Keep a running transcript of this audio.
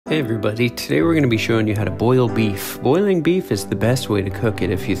Hey everybody, today we're going to be showing you how to boil beef. Boiling beef is the best way to cook it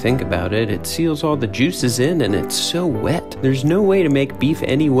if you think about it. It seals all the juices in and it's so wet. There's no way to make beef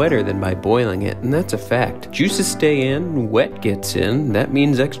any wetter than by boiling it, and that's a fact. Juices stay in, wet gets in, that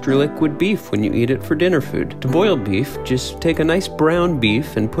means extra liquid beef when you eat it for dinner food. To boil beef, just take a nice brown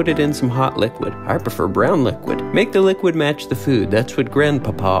beef and put it in some hot liquid. I prefer brown liquid. Make the liquid match the food, that's what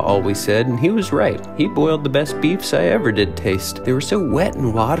Grandpapa always said, and he was right. He boiled the best beefs I ever did taste. They were so wet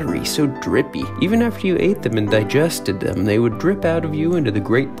and watery, so drippy. Even after you ate them and digested them, they would drip out of you into the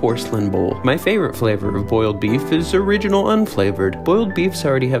great porcelain bowl. My favorite flavor of boiled beef is original unflavored. Boiled beefs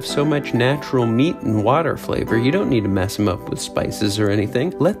already have so much natural meat and water flavor, you don't need to mess them up with spices or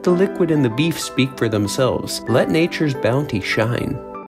anything. Let the liquid in the beef speak for themselves. Let nature's bounty shine.